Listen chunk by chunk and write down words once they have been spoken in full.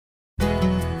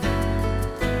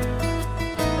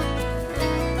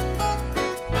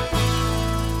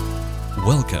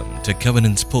Welcome to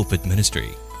Covenant's Pulpit Ministry.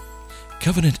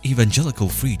 Covenant Evangelical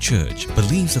Free Church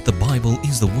believes that the Bible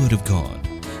is the Word of God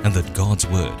and that God's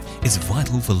Word is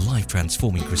vital for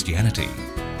life-transforming Christianity.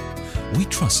 We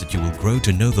trust that you will grow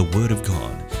to know the Word of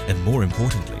God and, more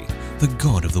importantly, the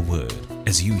God of the Word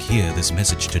as you hear this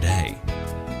message today.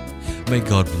 May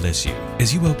God bless you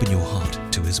as you open your heart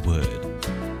to His Word.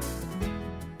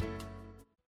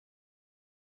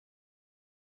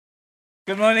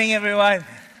 Good morning, everyone.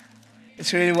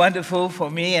 It's really wonderful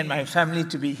for me and my family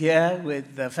to be here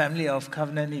with the family of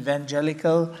Covenant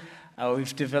Evangelical.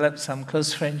 We've developed some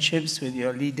close friendships with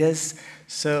your leaders,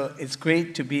 so it's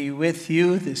great to be with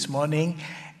you this morning.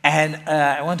 And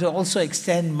I want to also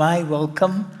extend my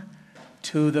welcome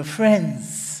to the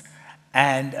friends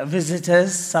and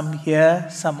visitors, some here,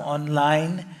 some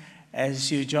online,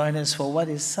 as you join us for what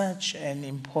is such an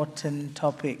important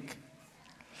topic.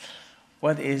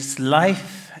 What is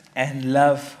life and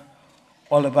love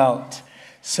all about?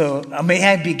 So may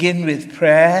I begin with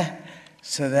prayer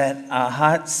so that our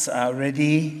hearts are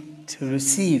ready to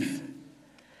receive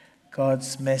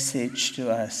God's message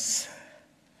to us.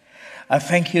 I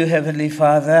thank you, Heavenly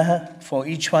Father, for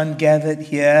each one gathered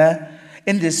here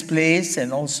in this place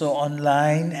and also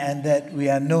online, and that we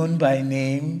are known by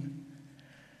name,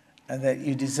 and that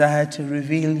you desire to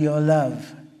reveal your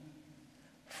love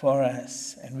for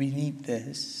us, and we need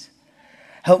this.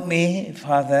 Help me,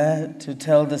 Father, to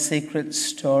tell the sacred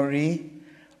story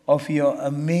of your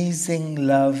amazing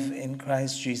love in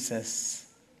Christ Jesus.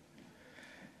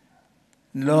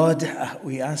 Lord,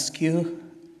 we ask you,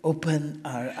 open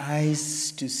our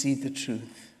eyes to see the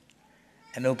truth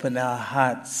and open our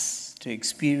hearts to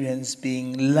experience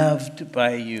being loved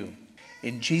by you.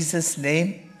 In Jesus'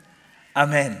 name,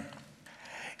 amen.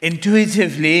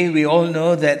 Intuitively, we all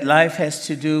know that life has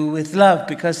to do with love,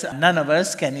 because none of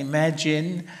us can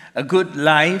imagine a good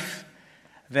life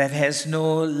that has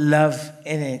no love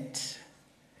in it.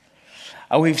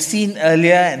 We've seen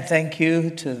earlier, and thank you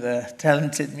to the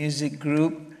talented music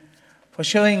group for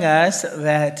showing us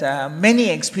that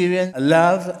many experience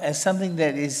love as something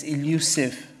that is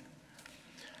elusive,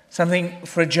 something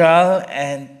fragile,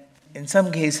 and in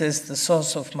some cases the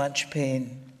source of much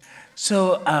pain.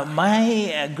 So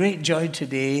my great joy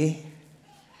today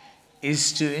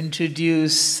is to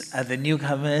introduce the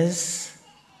newcomers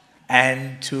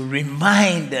and to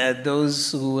remind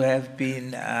those who have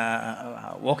been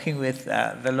walking with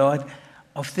the Lord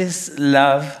of this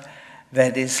love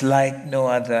that is like no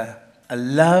other. A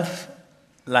love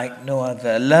like no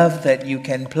other. A love that you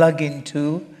can plug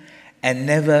into and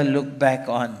never look back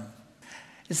on.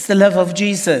 It's the love of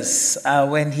Jesus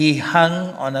when he hung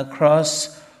on a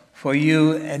cross for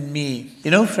you and me.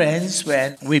 You know, friends,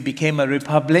 when we became a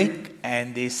republic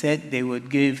and they said they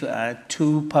would give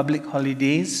 2 public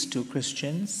holidays to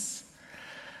Christians,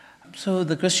 so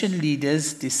the Christian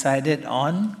leaders decided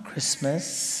on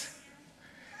Christmas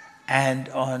and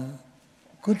on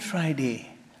Good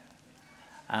Friday.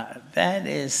 That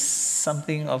is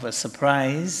something of a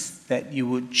surprise that you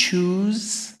would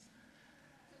choose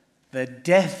the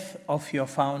death of your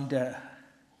founder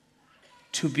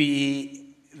to be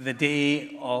the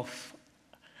day of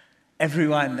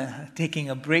everyone taking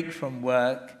a break from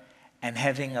work and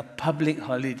having a public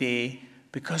holiday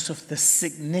because of the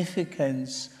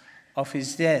significance of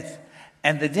his death.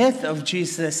 And the death of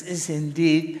Jesus is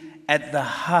indeed at the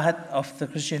heart of the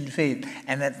Christian faith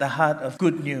and at the heart of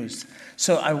good news.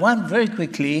 So I want very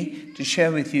quickly to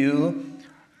share with you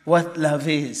what love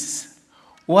is,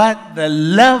 what the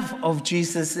love of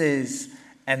Jesus is,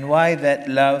 and why that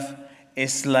love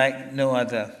is like no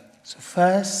other. So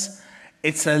first,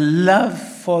 it's a love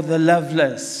for the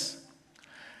loveless.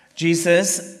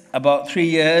 Jesus, about 3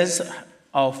 years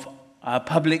of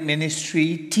public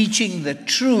ministry, teaching the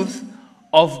truth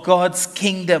of God's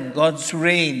kingdom, God's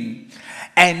reign,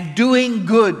 and doing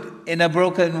good in a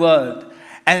broken world,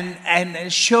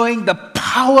 and showing the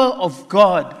power of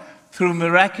God through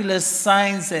miraculous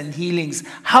signs and healings,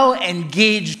 how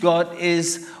engaged God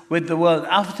is with the world.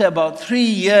 After about 3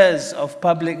 years of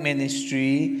public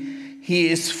ministry, he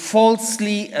is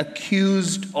falsely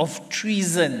accused of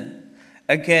treason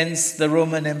against the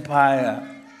Roman Empire.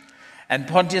 And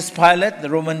Pontius Pilate, the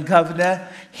Roman governor,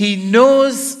 he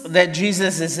knows that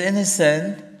Jesus is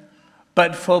innocent,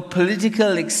 but for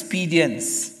political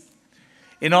expedience,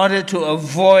 in order to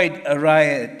avoid a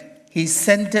riot, he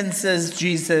sentences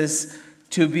Jesus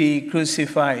to be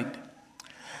crucified.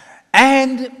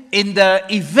 And in the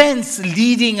events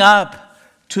leading up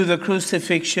to the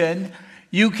crucifixion,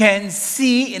 you can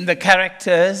see in the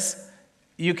characters,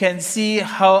 you can see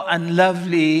how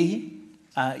unlovely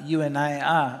you and I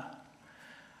are.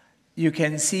 You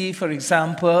can see, for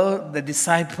example, the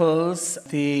disciples,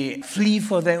 they flee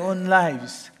for their own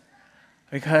lives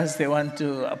because they want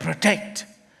to protect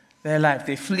their life.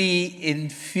 They flee in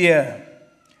fear.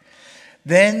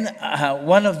 Then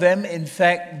one of them, in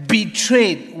fact,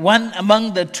 betrayed. One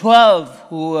among the 12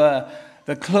 who were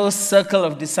the close circle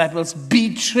of disciples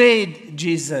betrayed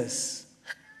Jesus.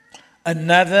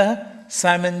 Another,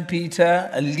 Simon Peter,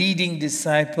 a leading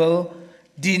disciple,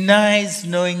 denies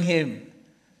knowing him,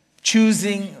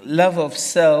 choosing love of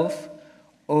self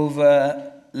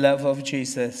over love of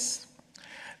Jesus.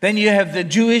 Then you have the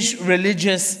Jewish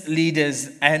religious leaders,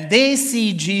 and they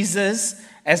see Jesus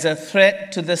as a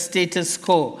threat to the status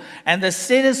quo. And the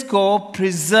status quo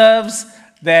preserves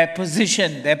their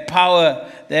position, their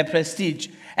power, their prestige.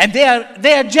 And they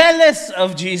are jealous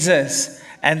of Jesus,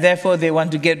 and therefore they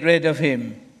want to get rid of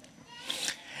him.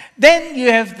 Then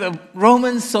you have the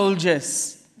Roman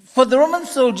soldiers. For the Roman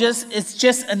soldiers, it's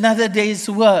just another day's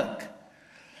work.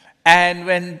 And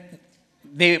when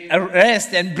they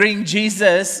arrest and bring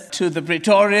Jesus to the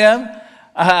praetorium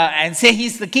and say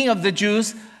he's the king of the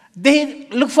Jews, they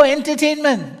look for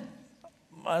entertainment.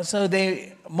 So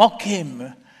they mock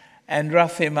him and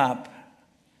rough him up.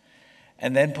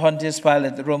 And then Pontius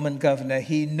Pilate, the Roman governor,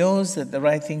 he knows that the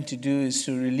right thing to do is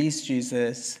to release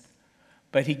Jesus,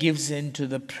 but he gives in to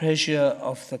the pressure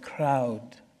of the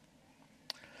crowd.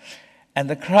 And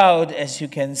the crowd, as you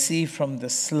can see from the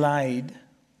slide,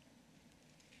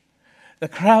 the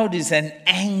crowd is an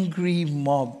angry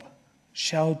mob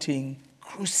shouting,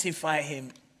 "Crucify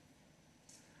him!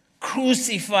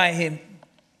 Crucify him!"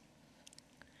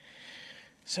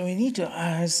 So we need to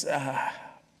ask,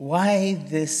 why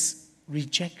this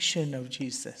rejection of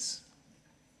Jesus?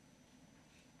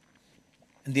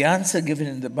 And the answer given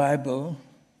in the Bible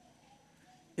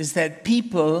is that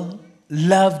people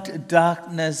loved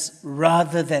darkness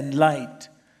rather than light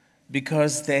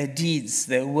because their deeds,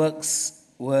 their works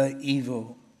were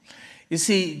evil. You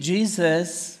see,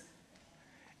 Jesus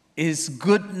is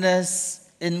goodness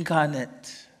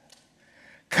incarnate,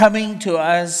 coming to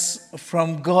us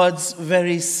from God's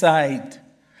very side,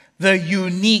 the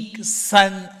unique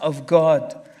Son of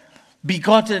God,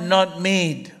 begotten, not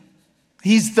made.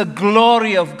 He's the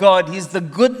glory of God. He's the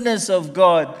goodness of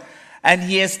God. And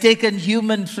he has taken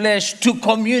human flesh to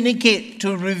communicate,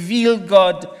 to reveal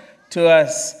God to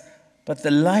us. But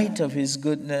the light of his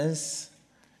goodness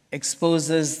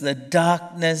exposes the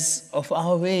darkness of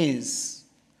our ways,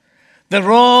 the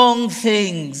wrong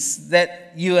things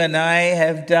that you and I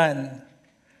have done.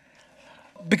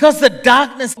 Because the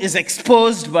darkness is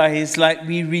exposed by his light,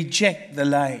 we reject the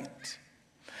light.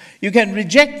 You can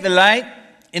reject the light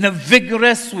in a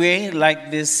vigorous way, like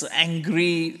this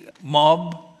angry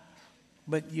mob,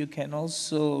 but you can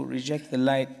also reject the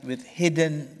light with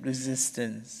hidden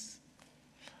resistance.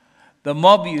 The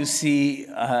mob, you see,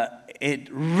 it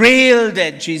railed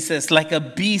at Jesus like a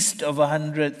beast of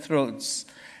 100 throats.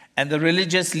 And the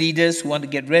religious leaders who want to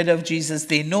get rid of Jesus,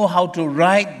 they know how to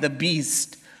ride the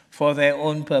beast for their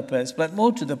own purpose. But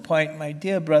more to the point, my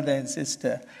dear brother and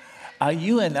sister,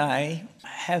 you and I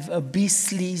have a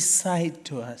beastly side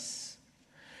to us.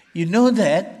 You know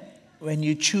that when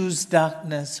you choose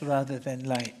darkness rather than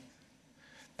light.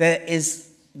 There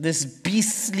is this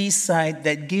beastly side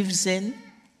that gives in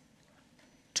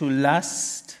to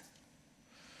lust,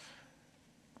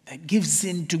 that gives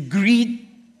in to greed,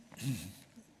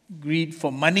 greed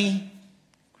for money,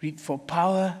 greed for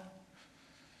power.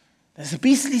 There's a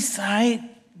beastly side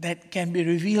that can be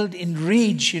revealed in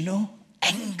rage,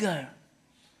 anger.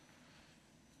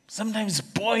 Sometimes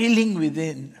boiling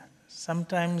within,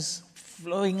 sometimes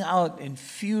flowing out in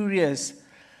furious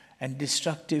and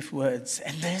destructive words.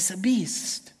 And there's a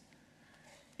beast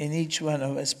in each one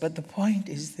of us. But the point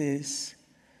is this: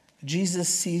 Jesus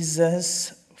sees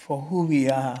us for who we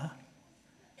are,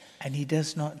 and he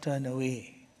does not turn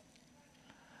away.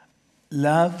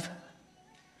 Love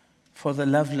for the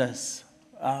loveless,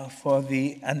 for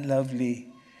the unlovely.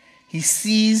 He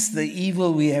sees the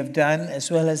evil we have done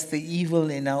as well as the evil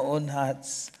in our own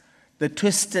hearts, the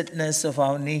twistedness of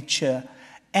our nature,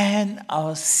 and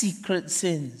our secret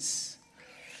sins.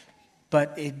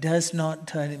 But it does not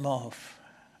turn him off.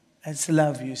 It's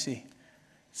love, you see.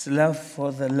 It's love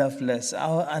for the loveless.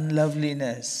 Our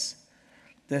unloveliness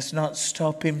does not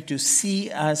stop him to see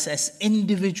us as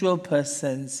individual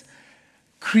persons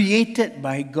created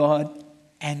by God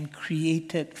and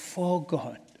created for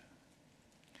God.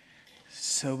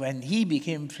 So when he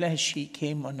became flesh, he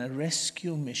came on a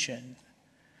rescue mission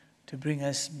to bring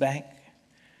us back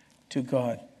to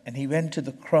God. And he went to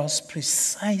the cross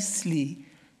precisely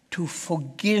to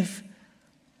forgive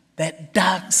that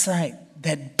dark side,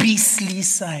 that beastly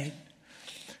side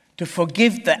to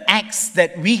forgive the acts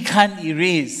that we can't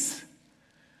erase,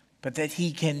 but that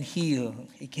he can heal.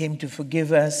 He came to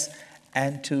forgive us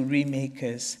and to remake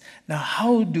us. Now,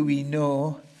 how do we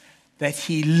know that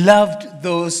he loved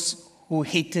those who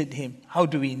hated him? How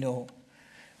do we know?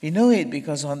 We know it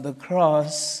because on the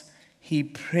cross, he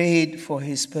prayed for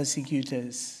his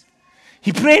persecutors.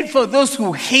 He prayed for those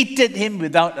who hated him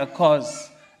without a cause.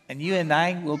 And you and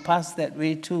I will pass that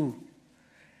way too.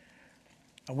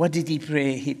 And what did he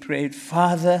pray? He prayed,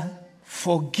 Father,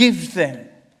 forgive them,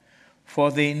 for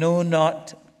they know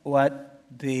not what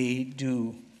they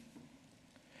do.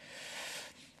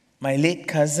 My late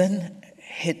cousin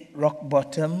hit rock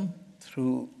bottom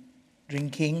through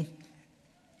drinking,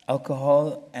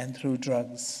 alcohol, and through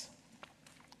drugs.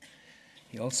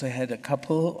 He also had a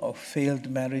couple of failed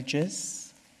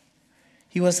marriages.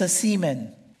 He was a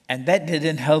seaman, and that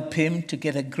didn't help him to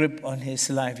get a grip on his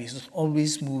life. He was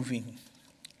always moving.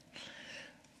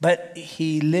 But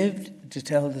he lived to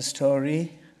tell the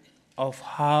story of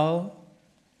how,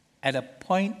 at a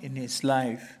point in his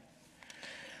life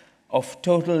of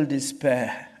total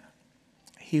despair,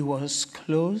 he was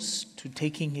close to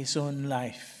taking his own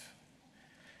life.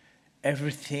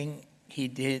 Everything he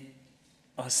did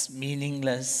was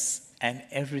meaningless, and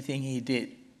everything he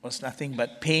did was nothing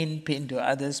but pain to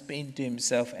others, pain to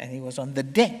himself, and he was on the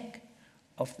deck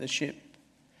of the ship.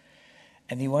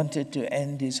 And he wanted to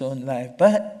end his own life.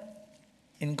 But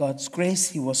in God's grace,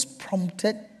 he was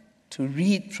prompted to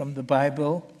read from the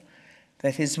Bible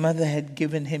that his mother had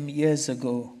given him years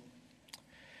ago.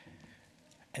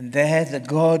 And there, the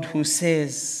God who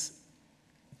says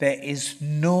there is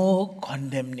no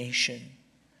condemnation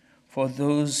for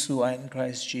those who are in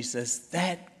Christ Jesus,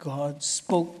 that God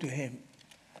spoke to him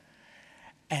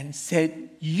and said,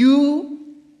 you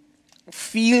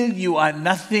feel you are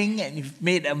nothing and you've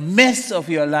made a mess of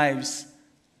your lives,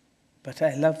 but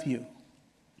I love you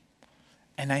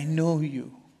and I know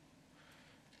you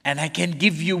and I can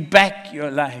give you back your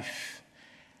life.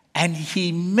 And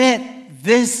he met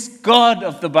this God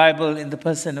of the Bible in the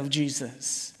person of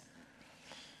Jesus.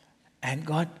 And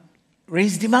God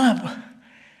raised him up.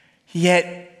 He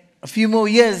had a few more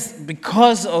years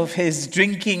because of his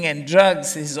drinking and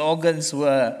drugs. His organs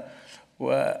were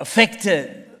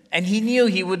affected. And he knew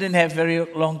he wouldn't have very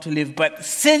long to live. But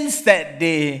since that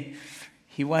day,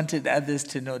 he wanted others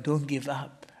to know, don't give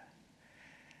up.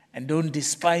 And don't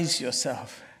despise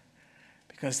yourself.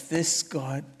 Because this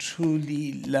God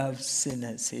truly loves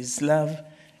sinners. His love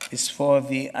is for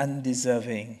the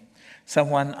undeserving.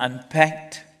 Someone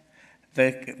unpacked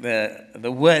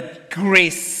the word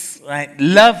grace, right?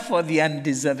 Love for the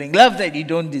undeserving. Love that you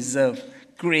don't deserve.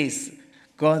 Grace.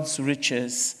 God's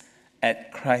riches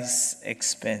at Christ's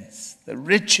expense. The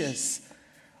riches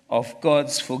of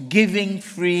God's forgiving,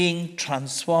 freeing,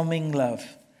 transforming love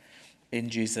in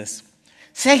Jesus.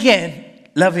 Second,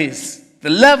 the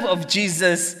love of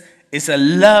Jesus is a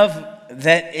love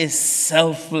that is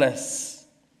selfless.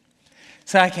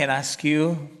 So I can ask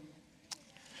you,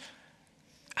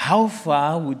 how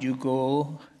far would you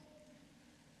go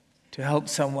to help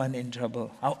someone in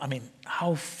trouble?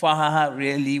 How far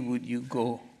really would you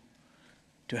go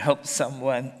to help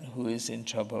someone who is in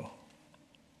trouble?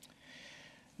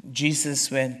 Jesus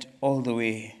went all the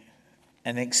way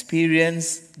and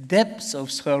experienced depths of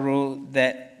sorrow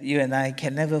that you and I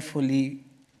can never fully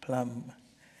plumb.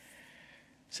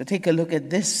 So take a look at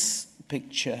this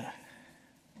picture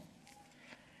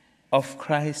of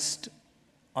Christ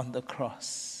on the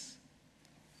cross.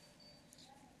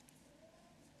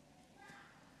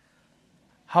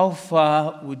 How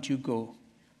far would you go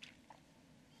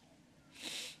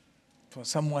for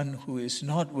someone who is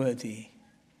not worthy,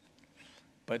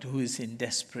 but who is in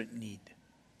desperate need?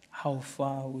 How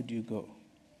far would you go?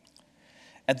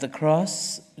 At the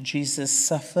cross, Jesus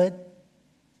suffered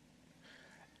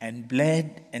and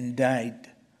bled and died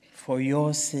for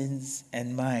your sins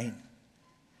and mine.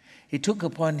 He took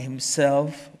upon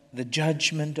himself the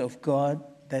judgment of God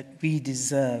that we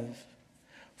deserve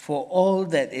for all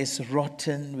that is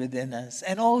rotten within us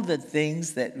and all the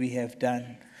things that we have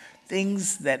done,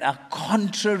 things that are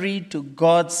contrary to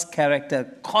God's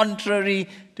character, contrary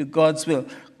to God's will,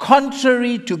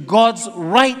 contrary to God's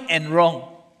right and wrong,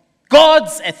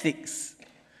 God's ethics.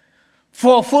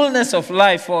 For fullness of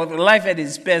life, for life at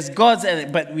its best, God's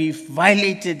ethics, but we've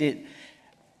violated it.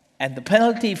 And the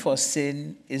penalty for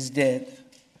sin is death.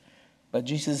 But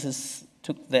Jesus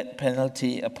took that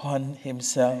penalty upon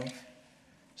himself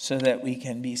so that we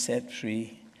can be set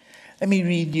free. Let me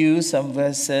read you some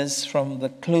verses from the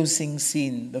closing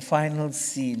scene, the final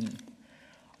scene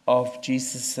of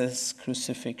Jesus'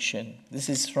 crucifixion. This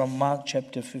is from Mark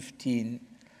chapter 15,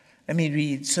 Let me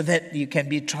read so that you can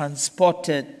be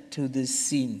transported to this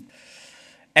scene.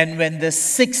 And when the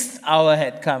 6th hour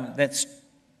had come, that's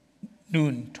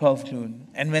noon, 12 noon.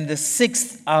 And when the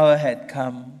 6th hour had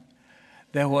come,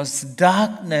 there was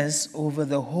darkness over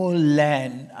the whole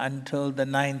land until the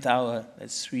 9th hour,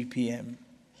 that's 3 p.m.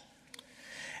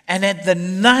 And at the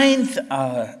 9th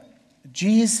hour,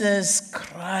 Jesus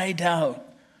cried out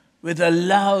with a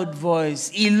loud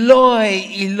voice, Eloi,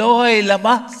 Eloi,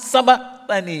 lama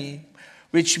sabachthani,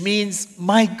 which means,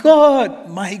 my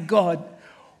God,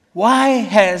 why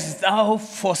hast thou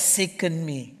forsaken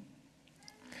me?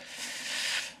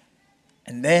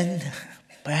 And then,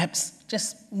 perhaps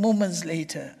just moments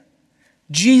later,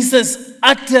 Jesus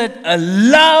uttered a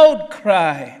loud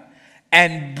cry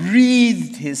and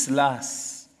breathed his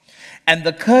last. And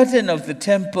the curtain of the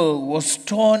temple was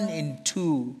torn in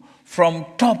two from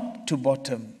top to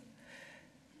bottom.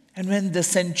 And when the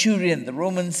centurion, the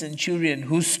Roman centurion,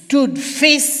 who stood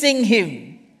facing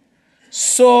him,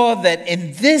 saw that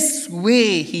in this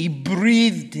way he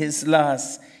breathed his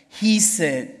last, he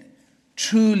said,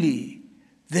 truly,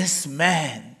 this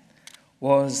man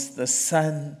was the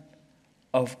Son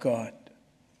of God.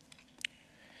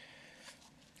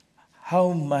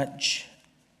 How much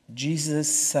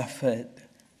Jesus suffered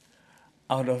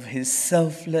out of his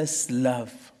selfless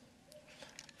love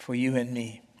for you and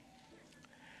me.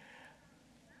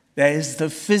 There is the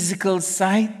physical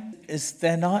side, is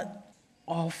there not,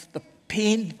 of the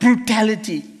pain,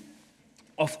 brutality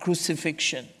of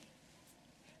crucifixion.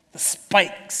 The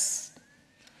spikes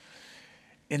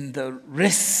in the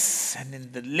wrists and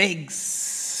in the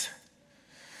legs,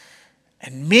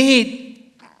 and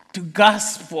made to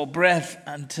gasp for breath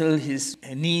until his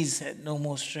knees had no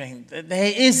more strength.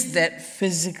 There is that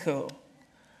physical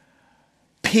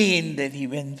pain that he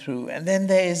went through. And then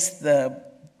there is the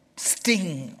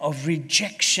sting of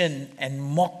rejection and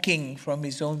mocking from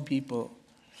his own people.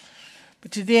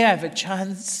 But today I have a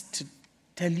chance to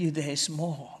tell you there is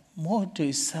more to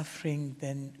his suffering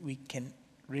than we can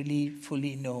really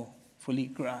fully know, fully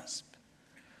grasp.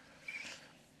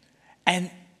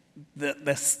 And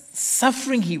the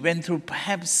suffering he went through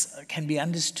perhaps can be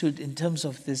understood in terms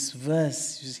of this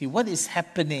verse. You see, what is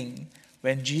happening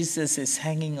when Jesus is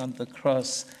hanging on the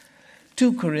cross?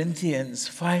 2 Corinthians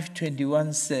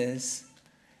 5:21 says,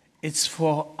 it's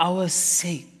for our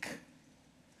sake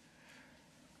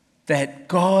that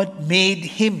God made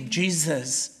him,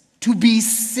 Jesus, to be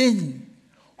sin,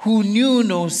 who knew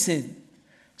no sin,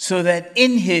 so that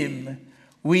in him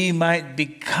we might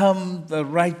become the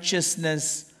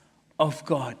righteousness of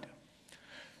God.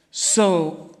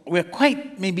 So we're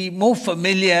quite maybe more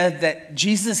familiar that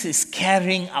Jesus is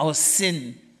carrying our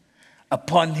sin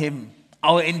upon him,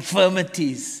 our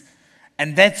infirmities,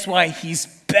 and that's why he's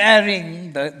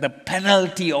bearing the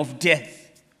penalty of death.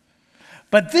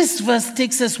 But this verse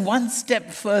takes us one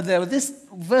step further. This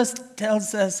verse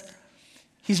tells us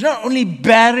he's not only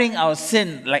bearing our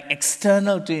sin, like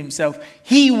external to himself,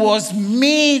 he was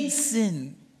made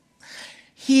sin.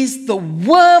 He's the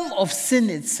worm of sin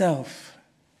itself.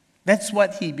 That's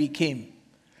what he became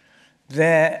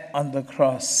there on the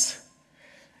cross.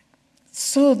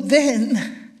 So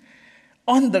then,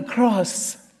 on the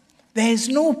cross, there is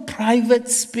no private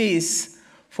space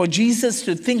for Jesus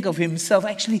to think of himself.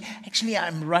 Actually,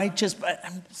 I'm righteous, but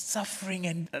I'm suffering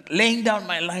and laying down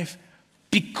my life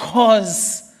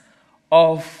because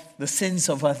of the sins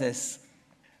of others.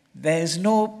 There is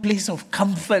no place of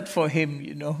comfort for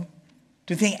him,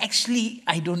 to think, actually,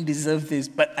 I don't deserve this,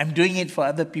 but I'm doing it for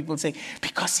other people's sake,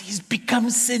 because he's become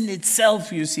sin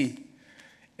itself, you see.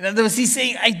 In other words, he's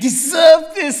saying, I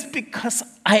deserve this because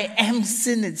I am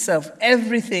sin itself,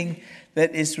 everything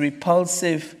that is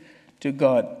repulsive to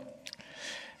God.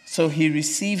 So he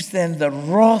receives then the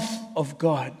wrath of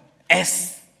God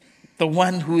as the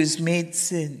one who is made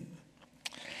sin.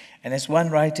 And as one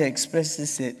writer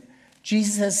expresses it,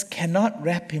 Jesus cannot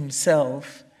wrap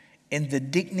himself in the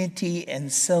dignity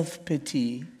and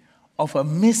self-pity of a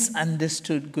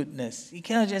misunderstood goodness. He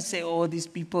cannot just say, oh, these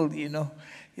people,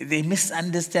 they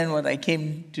misunderstand what I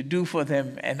came to do for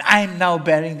them, and I'm now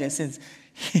bearing their sins.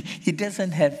 He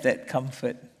doesn't have that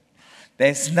comfort.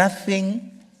 There's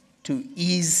nothing to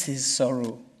ease his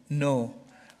sorrow. No,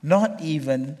 not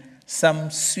even some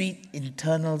sweet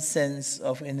internal sense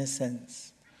of innocence.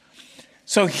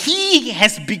 So he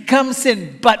has become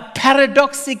sin, but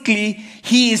paradoxically,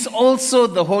 he is also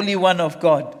the Holy One of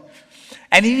God.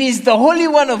 And if he is the Holy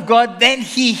One of God, then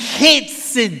he hates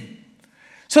sin.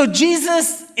 So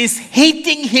Jesus is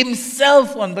hating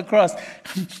himself on the cross.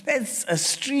 That's a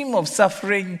stream of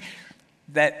suffering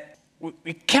that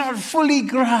we cannot fully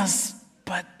grasp,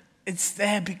 but it's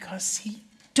there because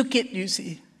took it, you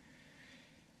see.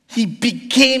 He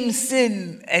became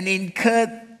sin and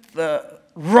incurred the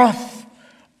wrath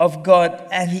of God.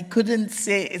 And he couldn't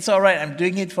say, it's all right, I'm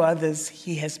doing it for others.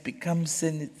 He has become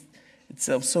sin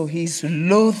itself. So he's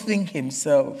loathing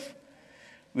himself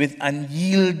with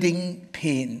unyielding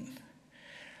pain.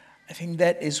 I think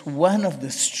that is one of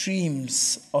the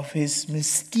streams of his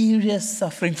mysterious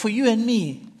suffering for you and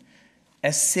me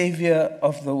as Savior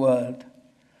of the world.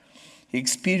 He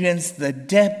experienced the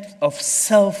depth of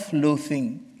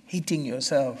self-loathing, hating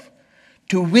yourself,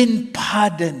 to win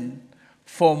pardon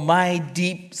for my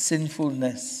deep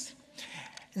sinfulness.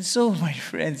 And so, my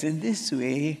friends, in this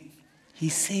way, he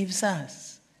saves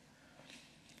us.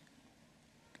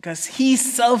 Because he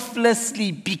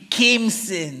selflessly became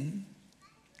sin,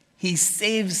 he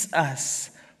saves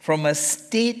us from a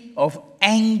state of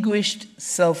anguished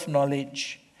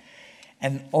self-knowledge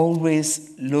and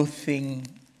always loathing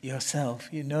yourself.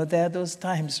 You know, there are those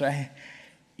times, right?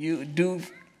 You're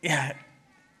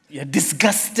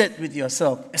disgusted with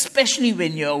yourself, especially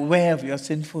when you're aware of your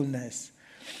sinfulness.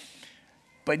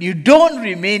 But you don't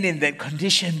remain in that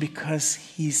condition because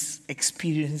he's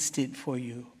experienced it for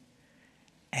you.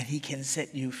 And he can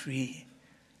set you free.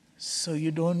 So you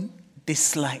don't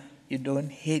dislike, you don't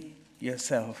hate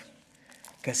yourself,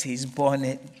 because he's borne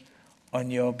it on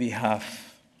your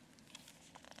behalf.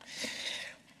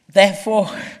 Therefore,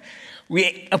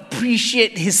 we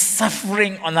appreciate his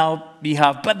suffering on our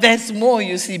behalf. But there's more,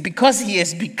 you see. Because he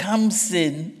has become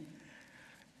sin,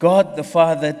 God the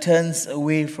Father turns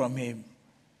away from him.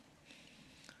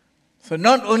 So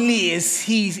not only is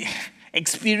he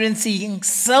experiencing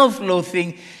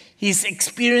self-loathing, he's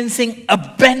experiencing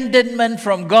abandonment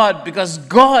from God, because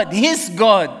God, his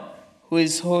God, who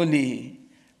is holy,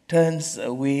 turns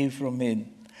away from him.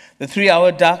 The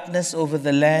 3-hour darkness over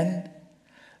the land,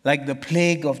 like the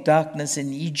plague of darkness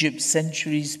in Egypt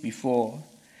centuries before,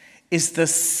 is the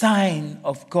sign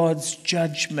of God's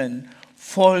judgment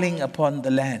falling upon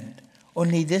the land.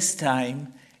 Only this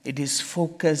time, it is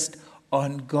focused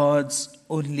on God's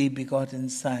only begotten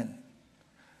Son,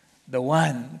 the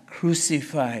one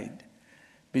crucified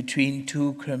between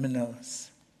two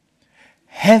criminals.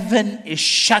 Heaven is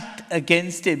shut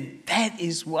against him. That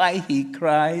is why he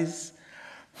cries,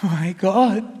 my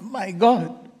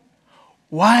God,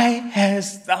 why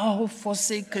hast thou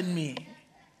forsaken me?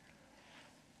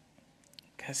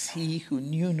 Because he who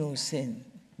knew no sin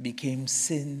became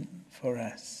sin for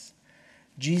us.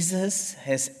 Jesus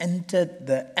has entered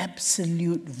the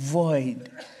absolute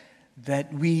void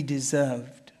that we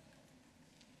deserved.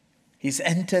 He's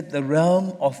entered the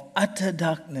realm of utter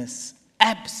darkness,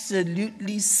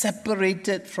 absolutely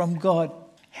separated from God.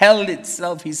 Hell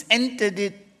itself, he's entered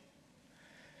it.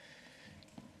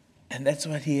 And that's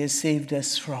what he has saved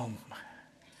us from.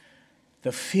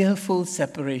 The fearful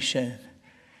separation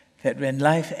that when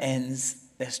life ends,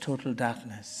 there's total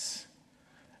darkness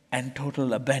and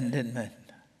total abandonment.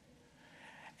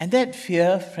 And that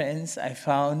fear, friends, I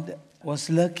found was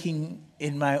lurking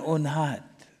in my own heart.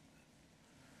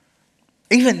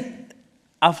 Even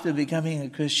after becoming a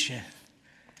Christian,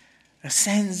 a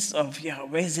sense of,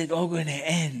 where's it all going to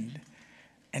end?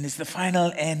 And it's the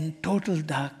final end, total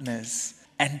darkness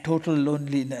and total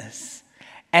loneliness.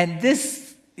 And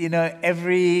this,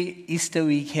 every Easter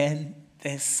weekend,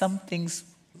 there's something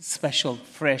special,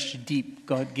 fresh, deep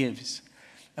God gives.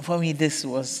 And for me, this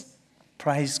was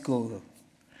prize gold.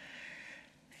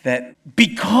 That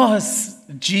because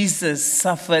Jesus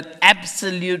suffered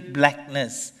absolute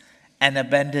blackness and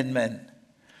abandonment,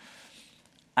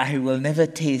 I will never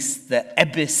taste the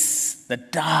abyss, the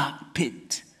dark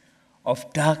pit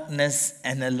of darkness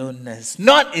and aloneness.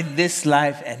 Not in this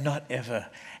life and not ever.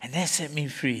 And that set me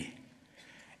free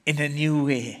in a new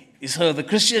way. So the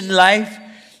Christian life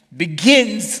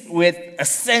begins with a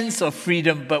sense of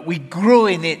freedom, but we grow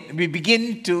in it. We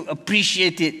begin to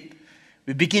appreciate it.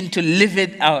 We begin to live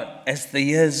it out as the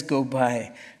years go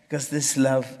by, because this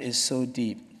love is so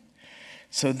deep.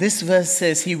 So this verse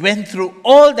says he went through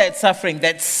all that suffering,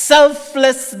 that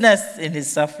selflessness in his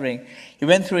suffering. He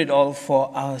went through it all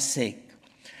for our sake.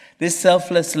 This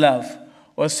selfless love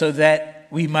was so that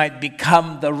we might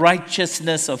become the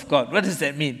righteousness of God. What does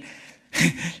that mean?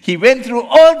 He went through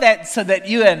all that so that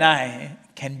you and I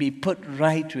can be put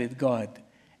right with God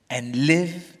and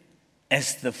live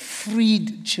as the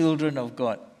freed children of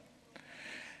God.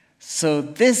 So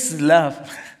this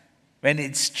love, when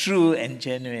it's true and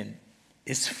genuine,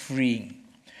 is freeing.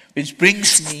 Which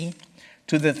brings me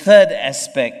to the third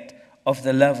aspect of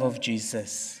the love of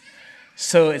Jesus.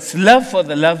 So it's love for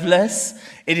the loveless.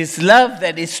 It is love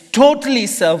that is totally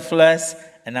selfless.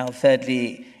 And now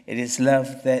thirdly, it is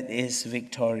love that is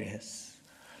victorious.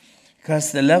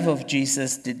 Because the love of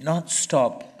Jesus did not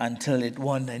stop until it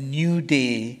won a new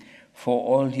day for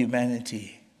all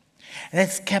humanity. And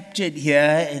that's captured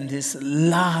here in this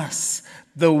last,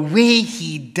 the way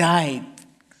he died,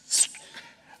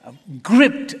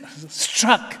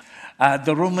 struck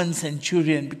the Roman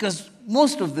centurion. Because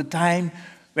most of the time,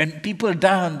 when people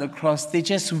die on the cross, they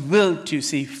just wilt, you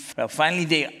see. Well, finally,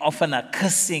 they often are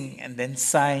cursing and then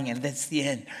sighing, and that's the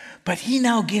end. But he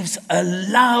now gives a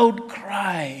loud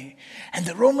cry. And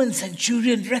the Roman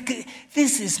centurion,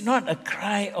 this is not a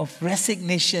cry of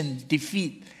resignation,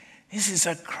 defeat. This is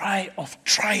a cry of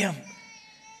triumph.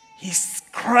 He's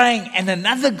crying, and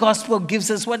another gospel gives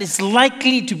us what is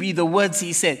likely to be the words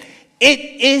he said. It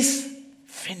is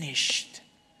finished.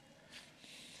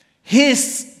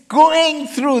 His going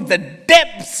through the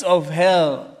depths of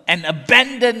hell and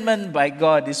abandonment by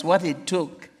God is what it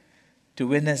took to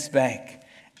win us back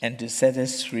and to set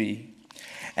us free.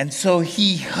 And so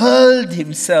he hurled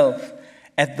himself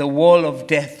at the wall of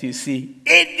death, you see.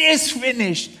 It is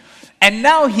finished. And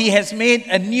now he has made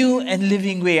a new and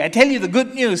living way. I tell you the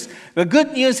good news. The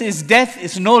good news is death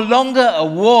is no longer a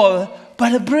wall,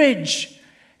 but a bridge.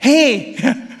 Hey,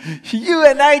 you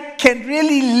and I can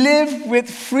really live with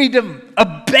freedom,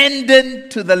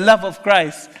 abandoned to the love of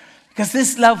Christ. Because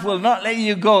this love will not let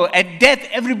you go. At death,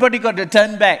 everybody got to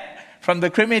turn back. From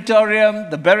the crematorium,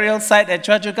 the burial site at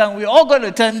Choa Chu Kang, we all got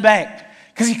to turn back.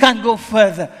 Because you can't go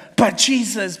further. But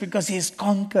Jesus, because he has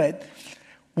conquered,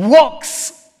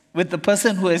 walks with the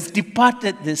person who has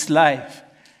departed this life.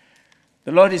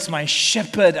 The Lord is my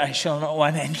shepherd, I shall not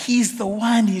want. And he's the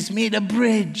one, he's made a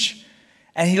bridge.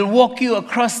 And he'll walk you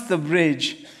across the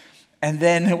bridge. And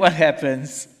then what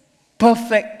happens?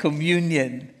 Perfect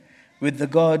communion with the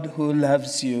God who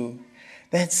loves you.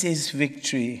 That's his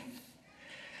victory.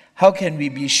 How can we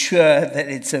be sure that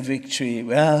it's a victory?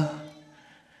 Well,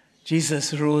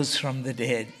 Jesus rose from the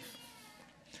dead.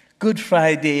 Good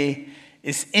Friday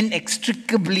is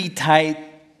inextricably tied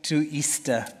to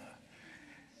Easter.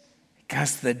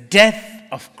 Because the death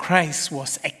of Christ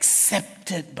was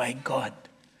accepted by God.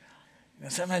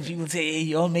 Sometimes people say, hey,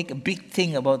 you all make a big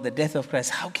thing about the death of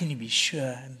Christ. How can you be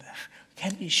sure?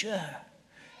 Can't be sure.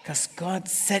 Because God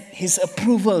set his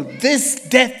approval. This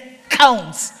death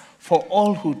counts for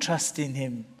all who trust in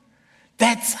him.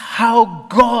 That's how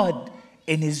God,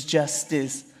 in his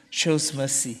justice, shows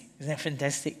mercy. Isn't that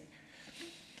fantastic?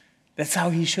 That's how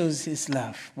he shows his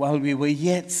love. While we were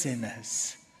yet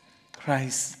sinners,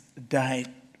 Christ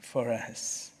died for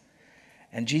us.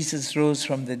 And Jesus rose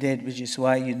from the dead, which is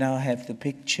why you now have the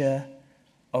picture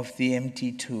of the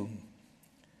empty tomb.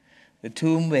 The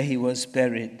tomb where he was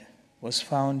buried was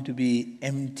found to be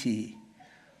empty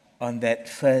on that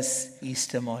first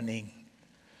Easter morning.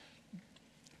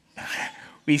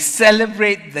 We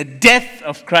celebrate the death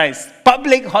of Christ,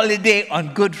 public holiday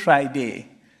on Good Friday.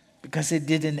 Because it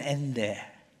didn't end there.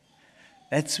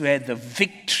 That's where the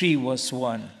victory was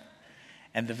won.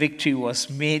 And the victory was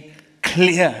made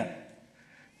clear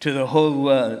to the whole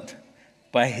world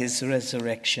by his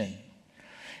resurrection.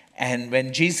 And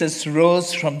when Jesus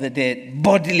rose from the dead,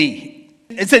 bodily,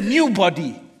 it's a new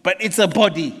body, but it's a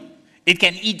body. It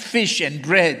can eat fish and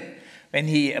bread. When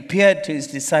he appeared to his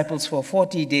disciples for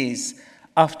 40 days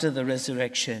after the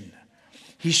resurrection,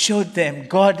 he showed them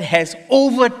God has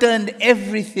overturned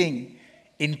everything,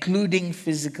 including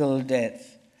physical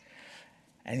death.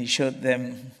 And he showed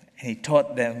them and he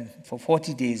taught them for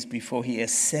 40 days before he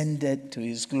ascended to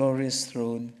his glorious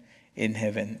throne in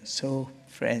heaven. So,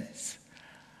 friends,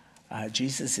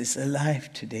 Jesus is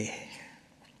alive today.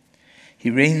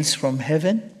 He reigns from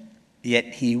heaven, yet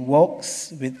he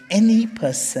walks with any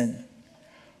person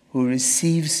who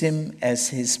receives him as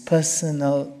his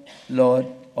personal Lord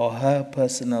or her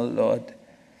personal Lord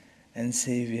and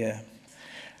Savior.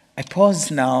 I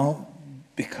pause now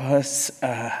because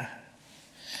there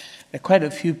are quite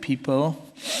a few people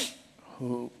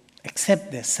who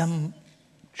accept there's some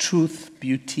truth,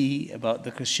 beauty about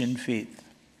the Christian faith.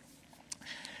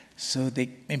 So they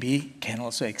maybe can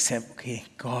also accept, okay,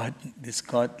 this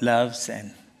God loves,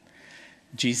 and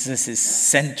Jesus is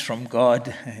sent from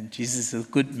God, and Jesus is a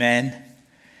good man,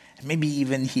 and maybe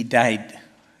even he died.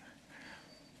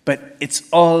 But it's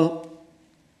all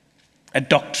a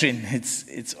doctrine.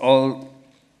 It's all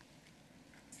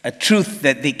a truth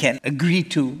that they can agree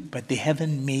to, but they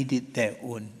haven't made it their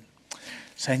own.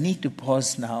 So I need to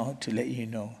pause now to let you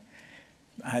know.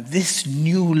 This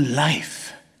new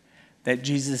life that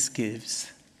Jesus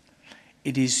gives,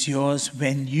 it is yours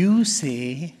when you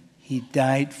say, he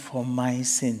died for my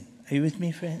sin. Are you with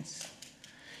me, friends?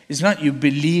 It's not you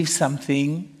believe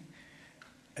something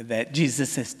that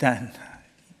Jesus has done.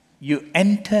 You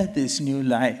enter this new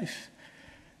life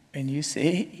when you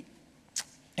say,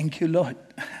 thank you, Lord.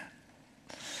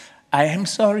 I am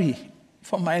sorry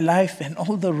for my life and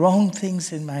all the wrong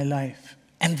things in my life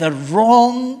and the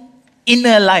wrong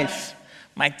inner life,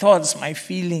 my thoughts, my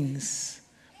feelings,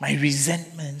 my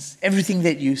resentments, everything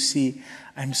that you see.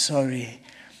 I'm sorry.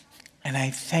 And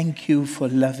I thank you for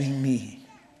loving me.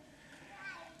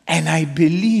 And I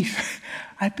believe,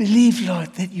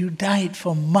 Lord, that you died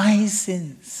for my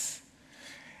sins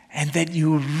and that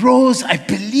you rose, I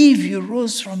believe you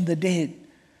rose from the dead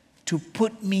to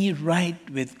put me right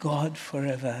with God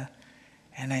forever.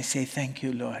 And I say, thank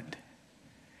you, Lord.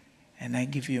 And I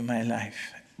give you my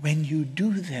life. When you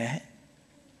do that,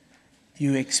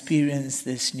 you experience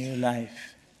this new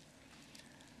life.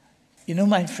 You know,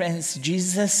 my friends,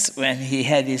 Jesus, when he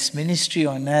had his ministry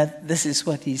on earth, this is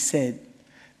what he said.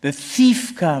 The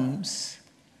thief comes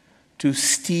to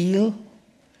steal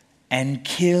and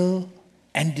kill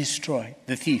and destroy.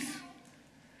 The thief.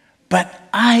 But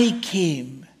I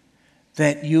came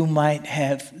that you might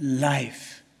have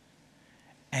life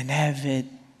and have it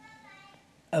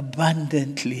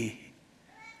abundantly.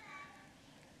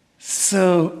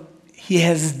 So he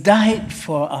has died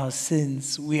for our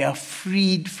sins. We are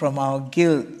freed from our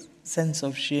guilt, sense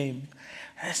of shame.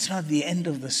 That's not the end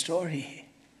of the story.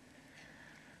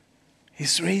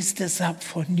 He's raised us up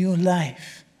for new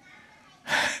life.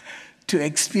 To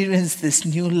experience this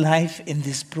new life in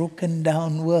this broken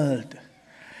down world.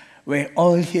 We're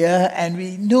all here and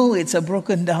we know it's a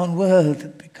broken down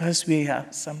world because we are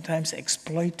sometimes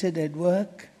exploited at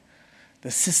work.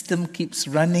 The system keeps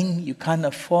running. You can't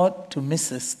afford to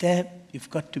miss a step. You've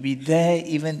got to be there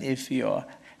even if you're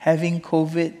having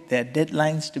COVID. There are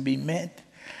deadlines to be met.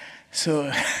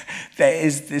 So there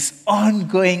is this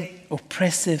ongoing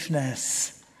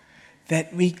oppressiveness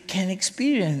that we can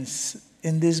experience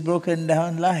in this broken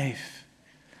down life.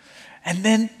 And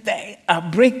then there are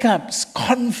breakups,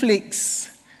 conflicts.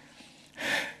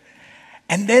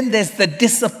 And then there's the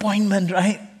disappointment,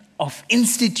 right, of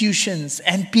institutions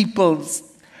and peoples.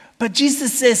 But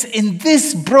Jesus says, in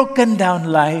this broken down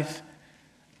life,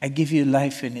 I give you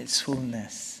life in its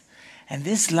fullness. And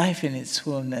this life in its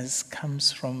fullness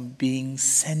comes from being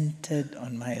centered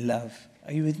on my love.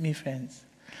 Are you with me, friends?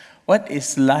 What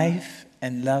is life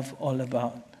and love all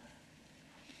about?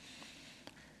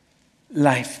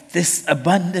 Life, this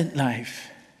abundant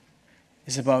life,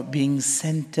 is about being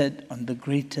centered on the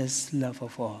greatest love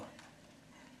of all.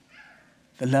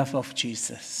 The love of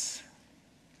Jesus.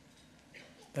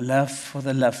 The love for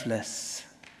the loveless.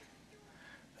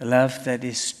 The love that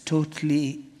is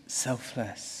totally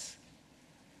selfless.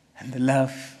 And the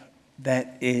love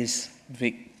that is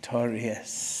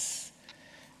victorious.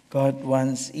 God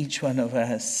wants each one of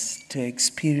us to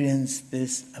experience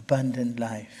this abundant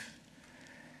life.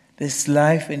 This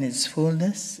life in its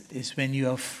fullness is when you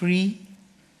are free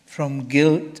from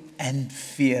guilt and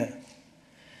fear,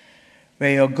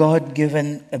 where your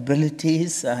God-given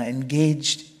abilities are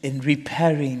engaged in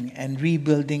repairing and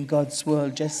rebuilding God's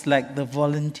world, just like the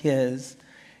volunteers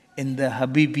in the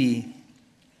Habibi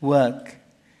work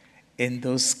in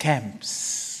those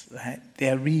camps. Right?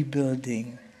 They are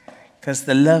rebuilding because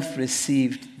the love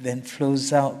received then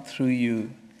flows out through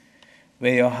you,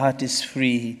 where your heart is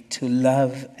free to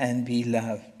love and be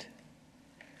loved.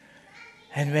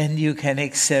 And when you can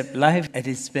accept life at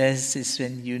its best is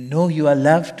when you know you are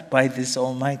loved by this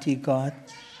Almighty God,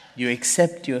 you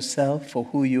accept yourself for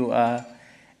who you are,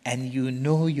 and you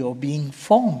know you're being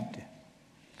formed.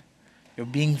 You're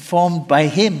being formed by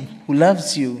Him who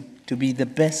loves you to be the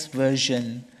best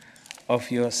version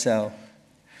of yourself.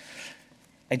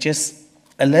 I just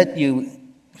alert you,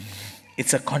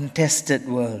 it's a contested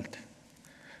world.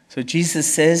 So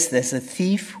Jesus says there's a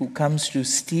thief who comes to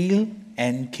steal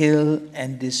and kill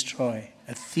and destroy.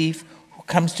 A thief who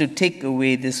comes to take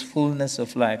away this fullness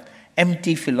of life.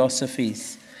 Empty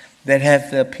philosophies that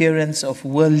have the appearance of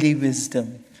worldly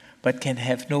wisdom but can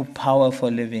have no power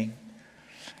for living.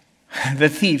 The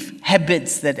thief,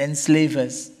 habits that enslave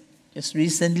us. Just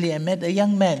recently I met a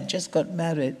young man, just got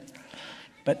married,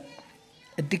 but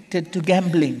addicted to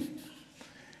gambling.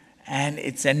 And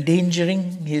it's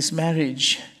endangering his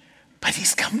marriage. But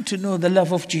he's come to know the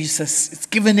love of Jesus. It's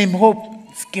given him hope.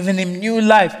 It's given him new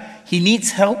life. He needs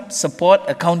help, support,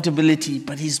 accountability.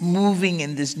 But he's moving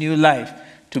in this new life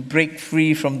to break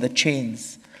free from the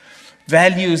chains.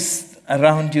 Values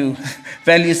around you.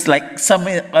 Values like some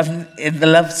in the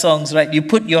love songs, right? You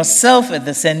put yourself at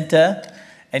the center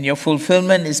and your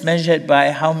fulfillment is measured by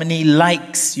how many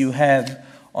likes you have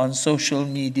on social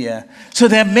media. So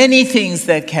there are many things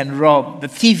that can rob. The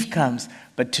thief comes.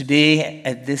 But today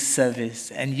at this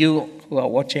service, and you who are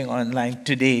watching online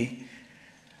today,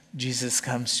 Jesus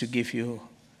comes to give you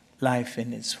life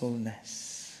in its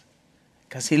fullness.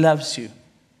 Because he loves you.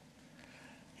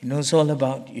 He knows all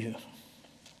about you.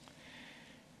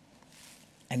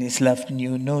 And his love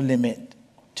knew no limit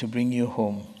to bring you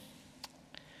home.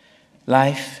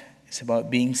 Life is about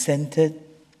being centered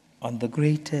on the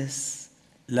greatest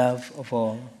love of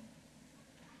all,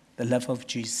 the love of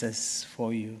Jesus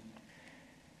for you.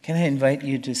 Can I invite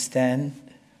you to stand?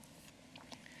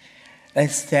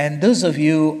 Let's stand. Those of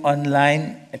you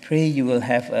online, I pray you will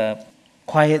have a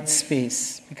quiet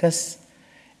space, because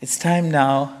it's time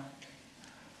now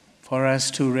for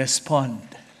us to respond.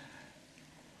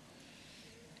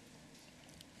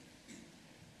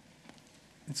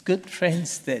 It's good,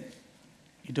 friends, that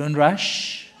you don't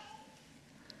rush.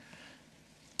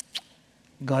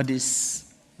 God is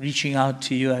reaching out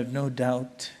to you, I have no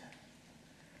doubt,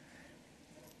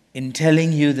 in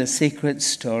telling you the sacred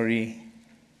story.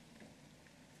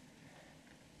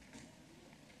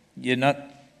 You're not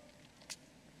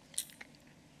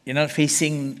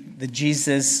facing the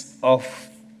Jesus of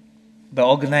the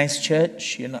organized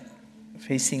church. You're not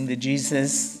facing the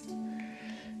Jesus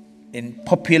in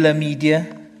popular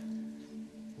media.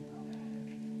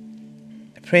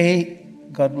 I pray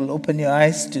God will open your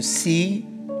eyes to see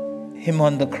him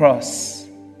on the cross.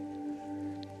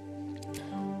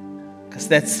 Because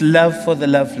that's love for the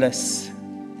loveless.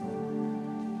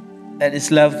 That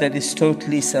is love that is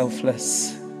totally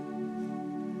selfless.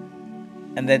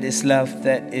 And that is love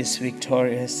that is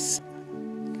victorious.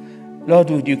 Lord,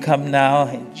 would you come now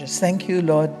and just thank you,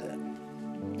 Lord.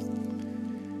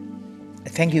 I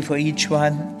thank you for each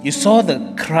one. You saw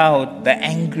the crowd, the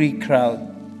angry crowd.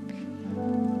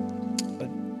 But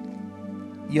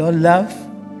your love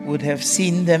would have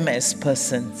seen them as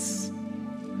persons.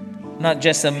 Not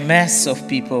just a mass of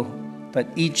people, but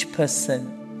each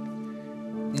person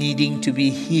needing to be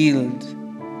healed,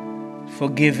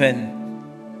 forgiven,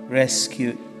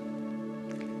 rescued.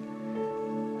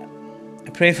 I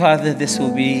pray, Father, this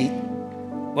will be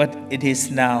what it is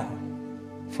now.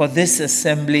 For this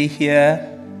assembly here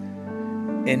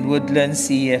in Woodlands,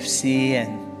 CEFC,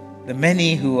 and the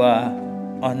many who are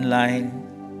online,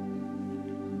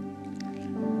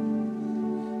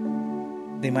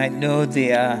 they might know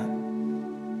they are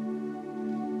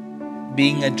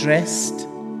being addressed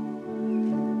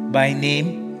by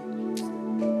name.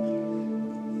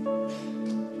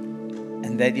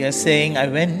 That you're saying, I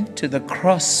went to the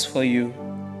cross for you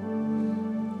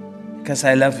because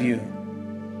I love you.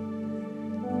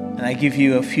 And I give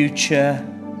you a future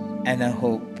and a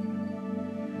hope.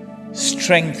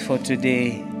 Strength for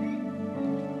today,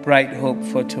 bright hope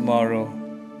for tomorrow.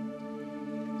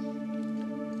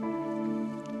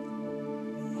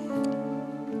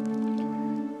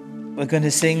 We're going to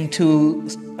sing two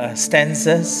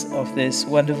stanzas of this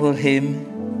wonderful hymn.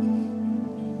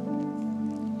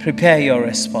 Prepare your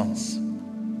response,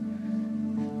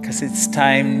 because it's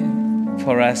time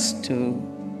for us to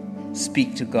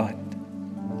speak to God.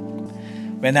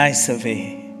 When I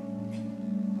survey,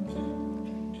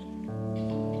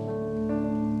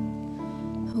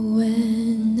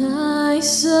 when I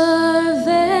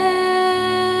survey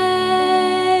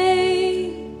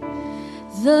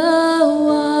the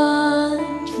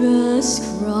wondrous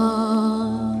cross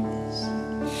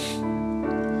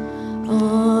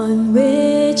on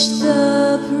which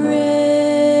the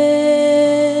Prince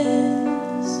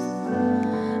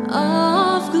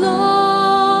of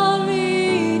Glory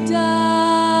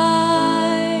died,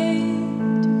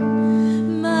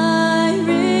 my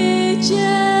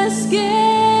richest gain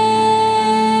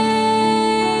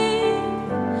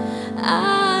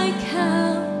I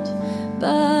count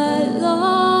but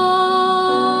loss,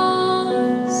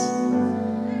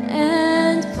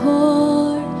 and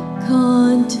poor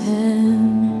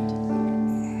content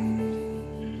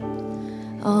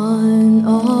on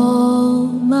all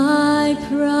my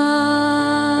pride.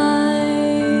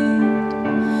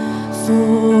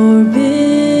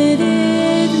 Forbid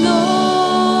it, Lord,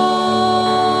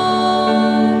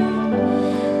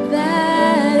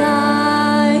 that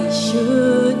I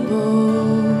should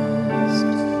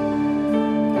boast,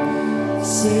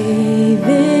 save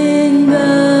in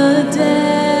the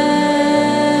death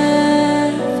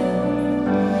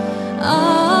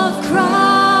of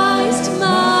Christ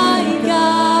my God.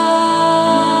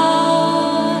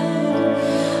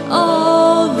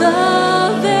 All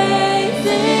the vain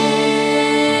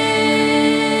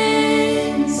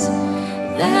things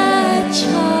that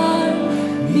charm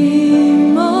me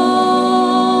most,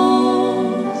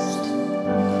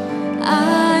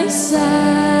 I sacrifice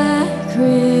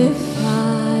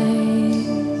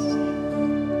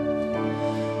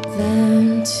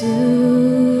them to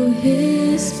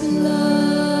His place.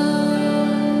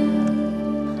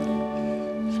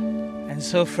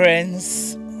 So,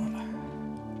 friends,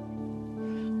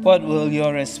 what will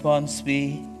your response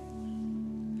be?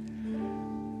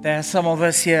 There are some of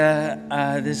us here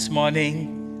this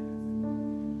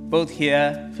morning, both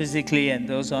here physically and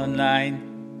those online,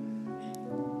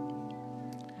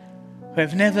 who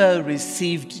have never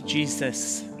received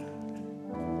Jesus.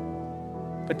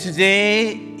 But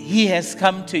today, He has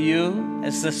come to you,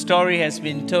 as the story has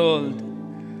been told.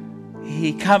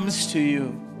 He comes to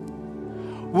you.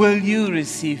 Will you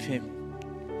receive Him?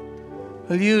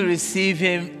 Will you receive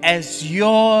Him as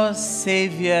your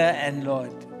Savior and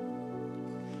Lord?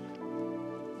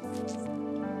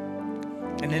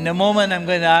 And in a moment, I'm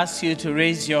going to ask you to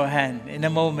raise your hand. In a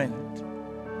moment.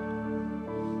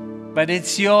 But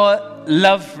it's your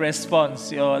love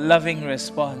response, your loving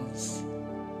response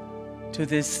to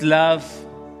this love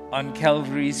on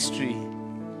Calvary's tree.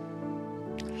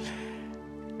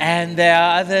 And there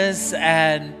are others,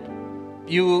 and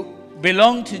you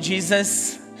belong to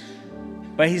Jesus,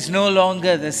 but He's no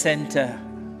longer the center.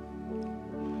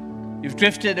 You've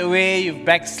drifted away, you've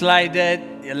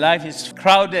backslided, your life is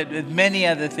crowded with many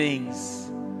other things.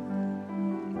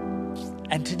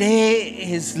 And today,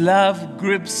 His love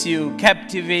grips you,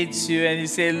 captivates you, and you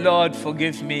say, Lord,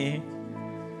 forgive me.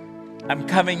 I'm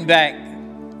coming back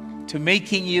to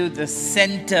making you the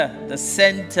center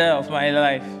of my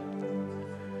life.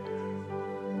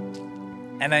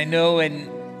 And I know when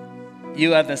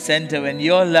you are the center, when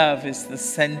your love is the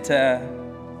center,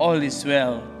 all is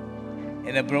well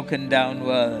in a broken down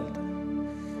world.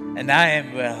 And I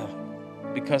am well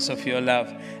because of your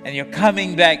love. And you're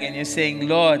coming back and you're saying,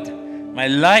 Lord, my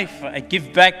life I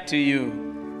give back to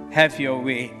you. Have your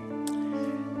way.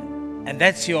 And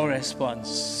that's your response.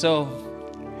 So,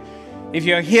 if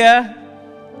you're here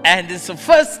and it's the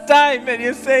first time and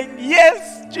you're saying,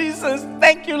 yes, Jesus,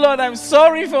 thank you, Lord. I'm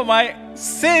sorry for my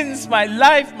sins, my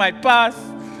life, my past.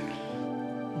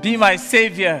 Be my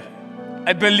Savior.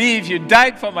 I believe you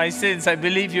died for my sins. I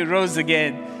believe you rose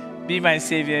again. Be my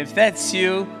Savior. If that's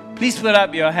you, please put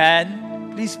up your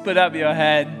hand. Please put up your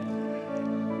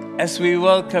hand as we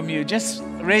welcome you. Just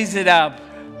raise it up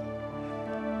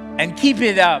and keep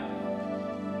it up.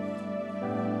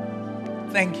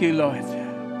 Thank you, Lord.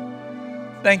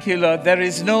 Thank you, Lord. There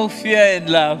is no fear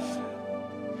in love.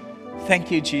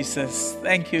 Thank you, Jesus.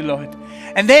 Thank you, Lord.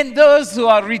 And then those who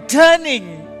are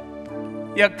returning,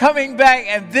 you're coming back,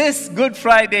 and this Good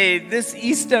Friday, this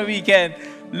Easter weekend,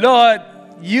 Lord,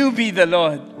 you be the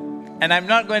Lord. And I'm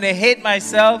not going to hate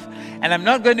myself, and I'm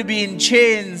not going to be in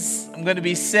chains. I'm going to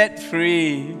be set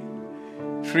free.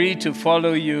 Free to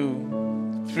follow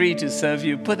you. Free to serve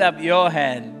you. Put up your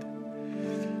hand.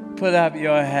 Put up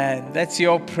your hand. That's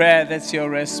your prayer. That's your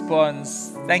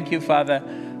response. Thank you, Father.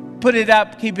 Put it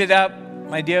up. Keep it up,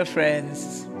 my dear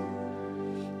friends.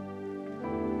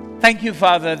 Thank you,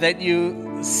 Father, that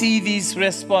you see these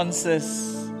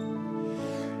responses.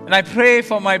 And I pray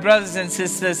for my brothers and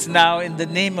sisters now in the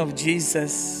name of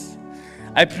Jesus.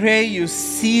 I pray you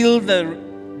seal the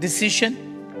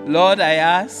decision. Lord, I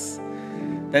ask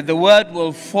that the word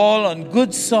will fall on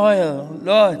good soil,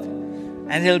 Lord,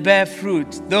 and it'll bear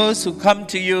fruit. Those who come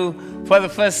to you for the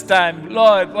first time,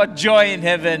 Lord, what joy in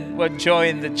heaven, what joy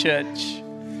in the church.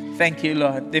 Thank you,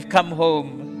 Lord. They've come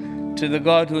home to the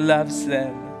God who loves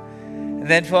them. And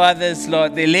then for others,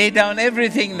 Lord, they lay down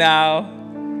everything now,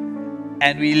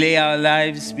 and we lay our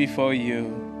lives before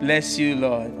you. Bless you,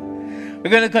 Lord. We're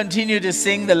going to continue to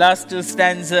sing the last two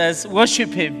stanzas.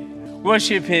 Worship Him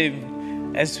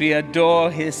as we adore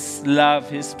His love,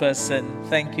 His person.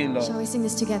 Thank you, Lord. Shall we sing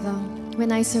this together?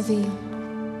 When I survey.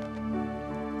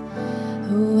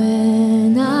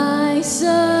 When I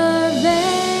survey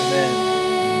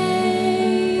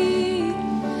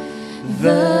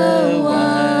the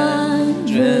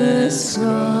wondrous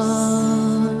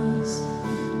cross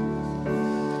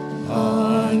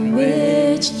on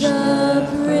which the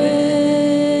Prince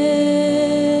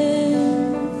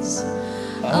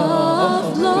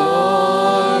of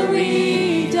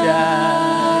Glory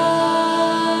died,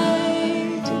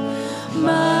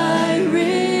 my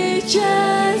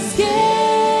richest gain,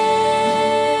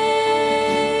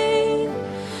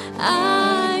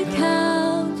 I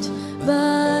count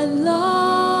but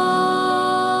loss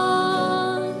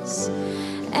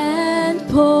and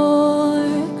poor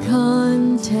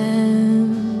contempt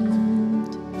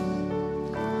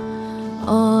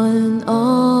on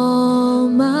all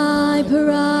my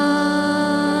pride,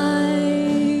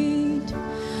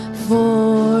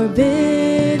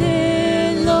 forbidden,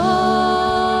 Lord,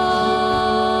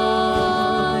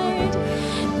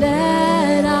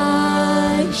 that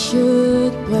I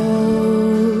should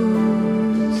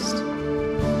boast,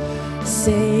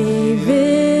 save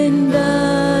in the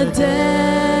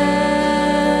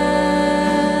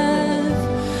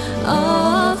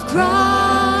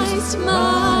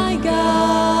my God.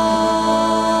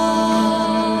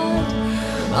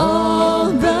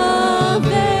 All the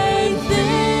vain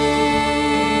things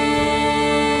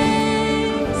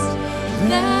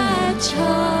that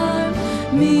charm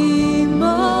me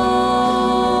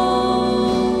most,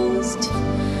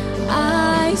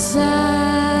 I sacrifice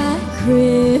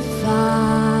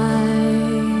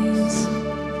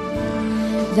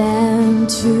them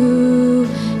to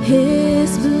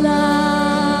His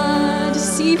blood.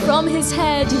 See from His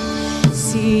head,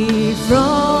 see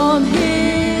from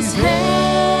His head,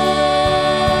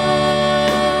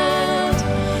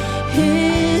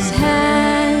 His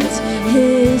hands,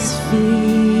 His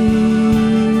feet,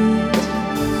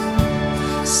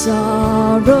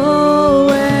 sorrow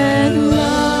and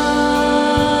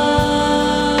love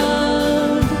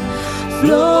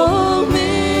flow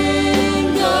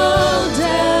mingled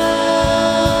down.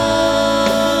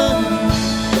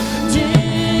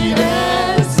 Did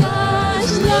as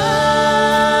such love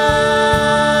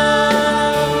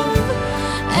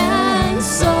and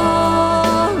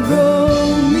sorrow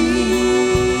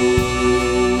meet,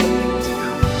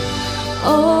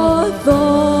 or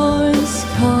thorns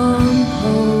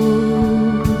compose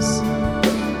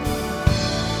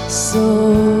so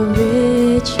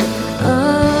rich a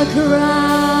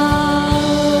crown,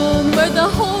 were the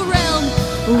whole realm,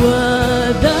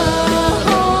 were the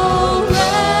whole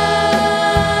realm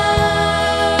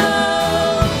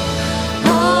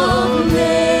of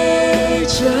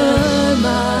nature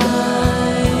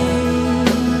mine,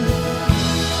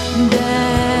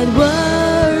 that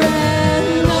were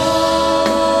an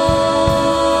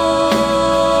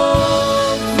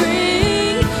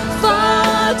offering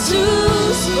far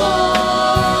too small.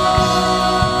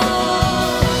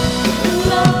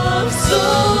 Love so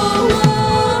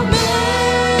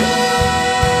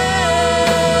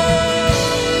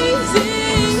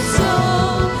amazing, so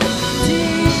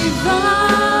divine,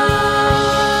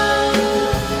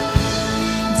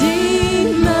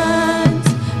 demands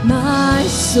my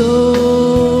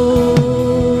soul,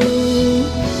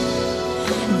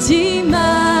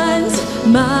 demands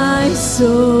my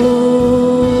soul.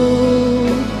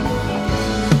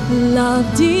 Love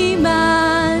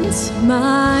demands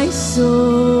my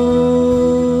soul,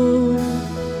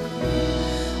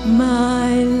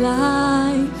 my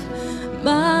life,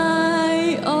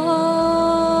 my all.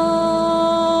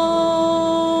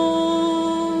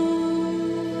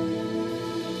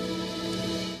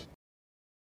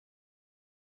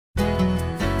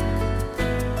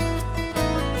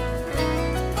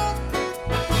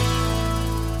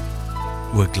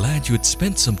 We're glad you had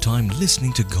spent some time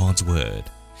listening to God's Word,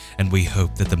 and we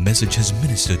hope that the message has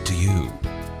ministered to you.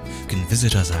 You can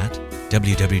visit us at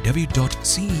www.cefc.org.sg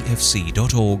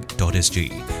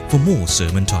for more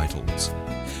sermon titles.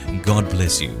 God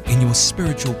bless you in your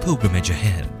spiritual pilgrimage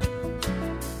ahead.